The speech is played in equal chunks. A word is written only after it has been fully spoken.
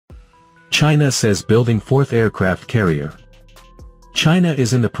China says building fourth aircraft carrier. China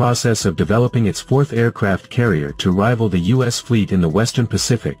is in the process of developing its fourth aircraft carrier to rival the U.S. fleet in the Western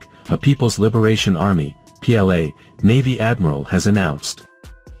Pacific, a People's Liberation Army, PLA, Navy admiral has announced.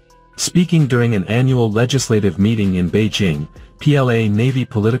 Speaking during an annual legislative meeting in Beijing, PLA Navy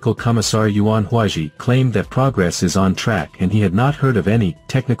political commissar Yuan Huazhi claimed that progress is on track and he had not heard of any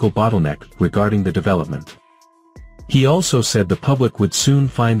technical bottleneck regarding the development. He also said the public would soon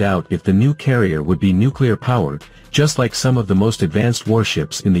find out if the new carrier would be nuclear-powered, just like some of the most advanced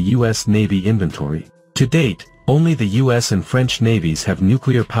warships in the U.S. Navy inventory. To date, only the U.S. and French navies have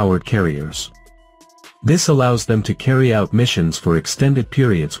nuclear-powered carriers. This allows them to carry out missions for extended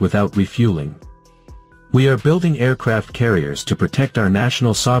periods without refueling. We are building aircraft carriers to protect our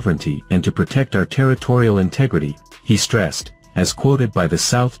national sovereignty and to protect our territorial integrity, he stressed, as quoted by the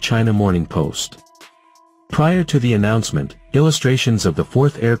South China Morning Post. Prior to the announcement, illustrations of the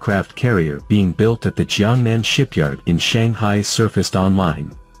fourth aircraft carrier being built at the Jiangnan shipyard in Shanghai surfaced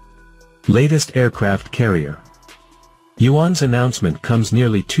online. Latest aircraft carrier. Yuan's announcement comes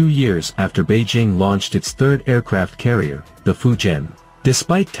nearly 2 years after Beijing launched its third aircraft carrier, the Fujian.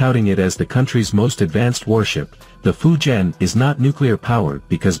 Despite touting it as the country's most advanced warship, the Fujian is not nuclear-powered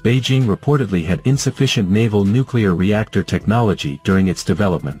because Beijing reportedly had insufficient naval nuclear reactor technology during its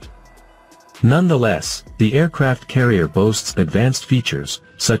development. Nonetheless, the aircraft carrier boasts advanced features,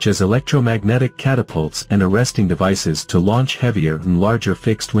 such as electromagnetic catapults and arresting devices to launch heavier and larger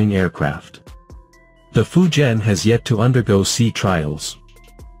fixed-wing aircraft. The Fujian has yet to undergo sea trials.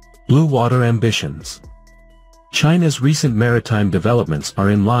 Blue water ambitions. China's recent maritime developments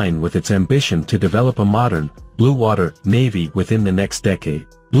are in line with its ambition to develop a modern, blue water navy within the next decade.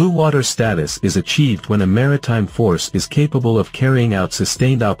 Blue water status is achieved when a maritime force is capable of carrying out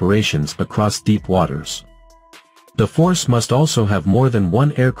sustained operations across deep waters. The force must also have more than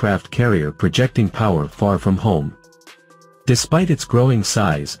one aircraft carrier projecting power far from home. Despite its growing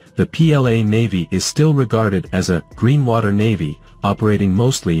size, the PLA Navy is still regarded as a green water navy, operating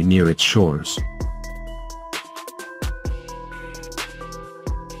mostly near its shores.